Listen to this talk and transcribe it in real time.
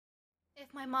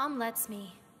If my mom lets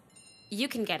me. You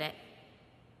can get it.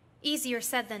 Easier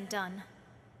said than done.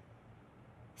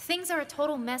 Things are a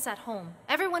total mess at home.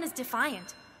 Everyone is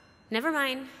defiant. Never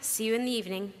mind. See you in the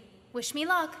evening. Wish me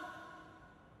luck.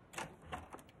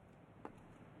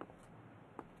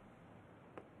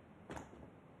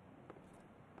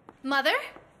 Mother?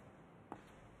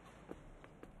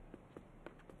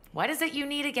 What is it you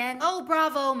need again? Oh,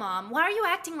 bravo, Mom. Why are you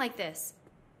acting like this?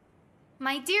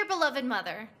 My dear beloved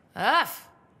mother. Ugh!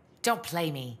 Don't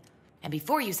play me. And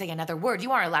before you say another word,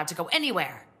 you aren't allowed to go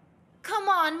anywhere. Come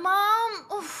on, Mom.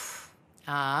 Oof.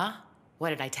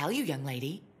 What did I tell you, young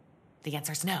lady? The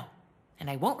answer's no. And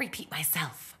I won't repeat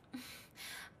myself.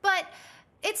 But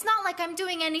it's not like I'm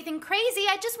doing anything crazy.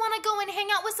 I just want to go and hang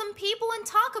out with some people and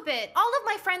talk a bit. All of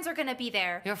my friends are gonna be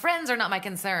there. Your friends are not my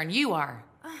concern. You are.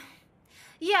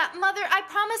 Yeah, Mother, I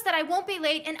promise that I won't be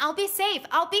late and I'll be safe.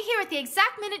 I'll be here at the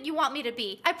exact minute you want me to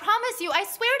be. I promise you, I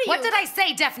swear to you. What did I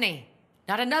say, Daphne?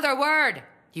 Not another word.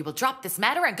 You will drop this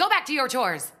matter and go back to your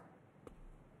chores.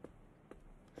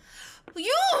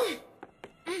 You!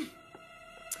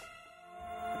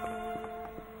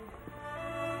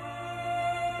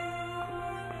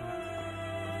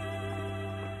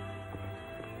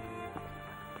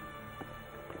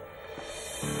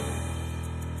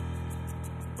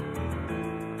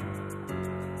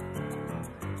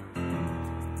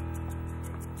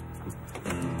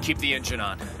 Keep the engine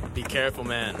on. Be careful,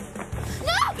 man.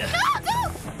 No! No!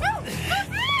 No! No!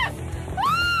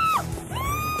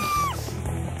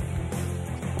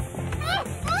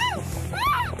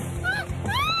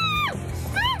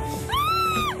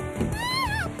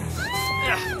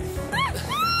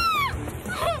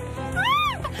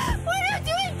 What are you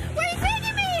doing? Where are you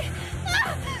taking me?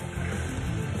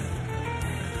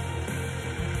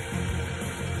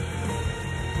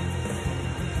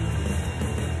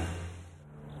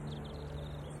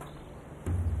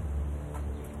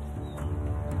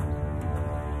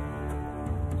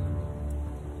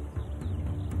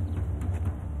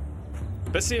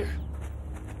 Beşir.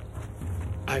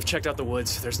 I've checked out the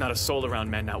woods. There's not a soul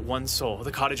around, man. Not one soul.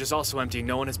 The cottage is also empty.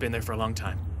 No one has been there for a long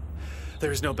time.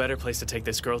 There is no better place to take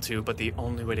this girl to, but the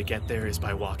only way to get there is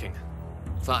by walking.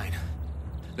 Fine.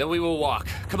 Then we will walk.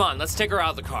 Come on, let's take her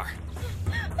out of the car.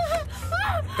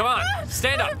 Come on,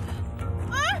 stand up.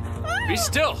 Be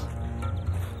still.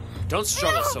 Don't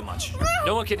struggle so much.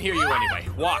 No one can hear you anyway.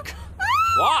 Walk.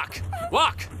 Walk.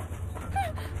 Walk.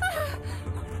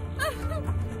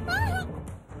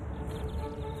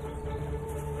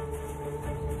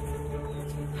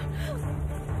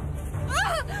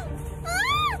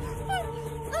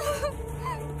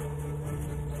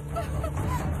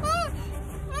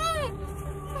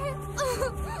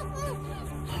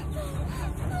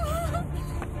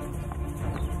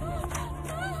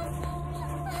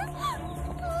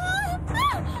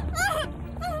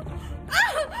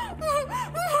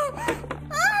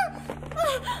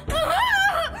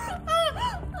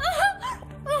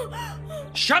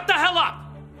 Shut the hell up!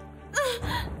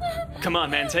 Come on,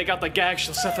 man. Take out the gag.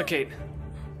 She'll suffocate.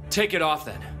 Take it off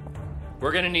then.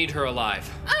 We're gonna need her alive.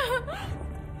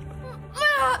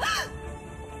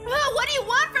 What do you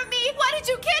want from me? Why did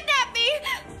you kidnap me?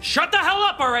 Shut the hell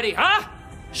up already, huh?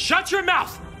 Shut your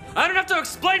mouth! I don't have to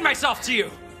explain myself to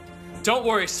you! Don't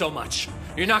worry so much.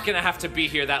 You're not gonna have to be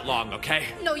here that long, okay?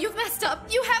 No, you've messed up.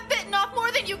 You have bitten off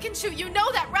more than you can chew. You know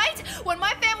that, right? When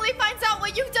my family finds out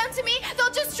what you've done to me,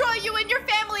 they'll destroy you and your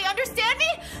family. Understand me?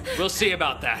 We'll see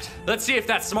about that. Let's see if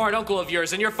that smart uncle of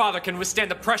yours and your father can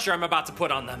withstand the pressure I'm about to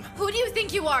put on them. Who do you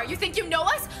think you are? You think you know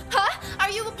us? Huh?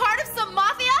 Are you a part of some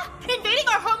mafia? Invading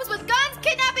our homes with guns,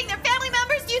 kidnapping their family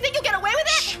members? Do you think you'll get away with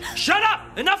it? Shh! Shut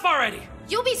up! Enough already!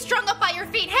 You'll be strung up by your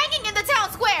feet, hanging in the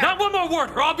town square. Not one more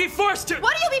word, or I'll be forced to—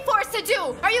 What will you be forced to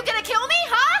do? Are you gonna kill me,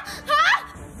 huh? Huh?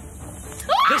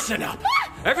 Listen up.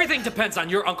 Everything depends on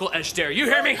your Uncle Ejder. You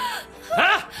hear me?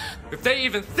 Huh? If they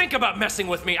even think about messing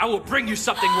with me, I will bring you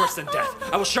something worse than death.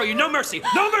 I will show you no mercy.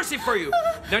 No mercy for you.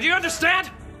 Now, do you understand?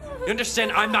 You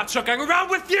understand I'm not joking around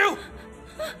with you?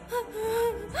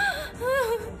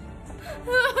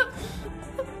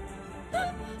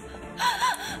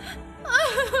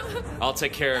 I'll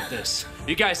take care of this.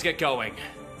 You guys get going.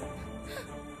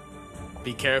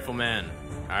 Be careful, man.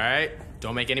 All right?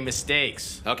 Don't make any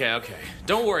mistakes. Okay.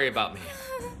 Don't worry about me.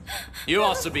 You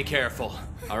also be careful,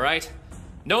 all right?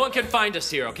 No one can find us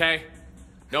here, okay?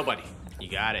 Nobody. You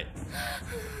got it.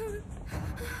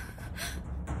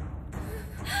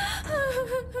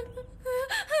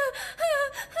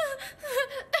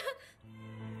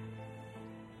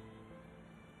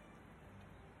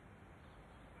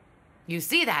 You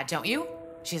see that, don't you?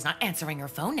 She's not answering her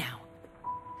phone now.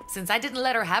 since I didn't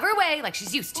let her have her way like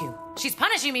she's used to. She's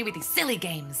punishing me with these silly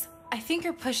games. I think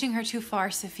you're pushing her too far,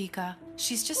 Safika.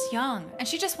 She's just young, and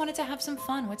she just wanted to have some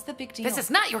fun. What's the big deal? This is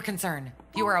not your concern.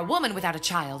 You are a woman without a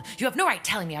child. You have no right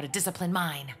telling me how to discipline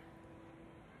mine.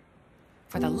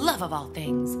 For the love of all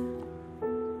things,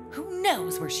 who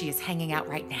knows where she is hanging out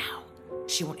right now?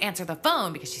 She won't answer the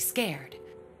phone because she's scared.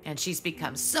 And she's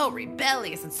become so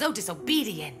rebellious and so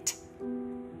disobedient.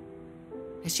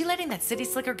 Is she letting that city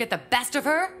slicker get the best of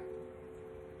her?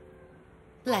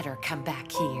 Let her come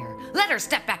back here. Let her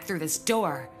step back through this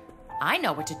door. I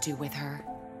know what to do with her.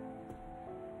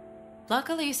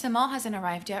 Luckily, Samal hasn't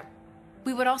arrived yet.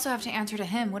 We would also have to answer to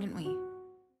him, wouldn't we?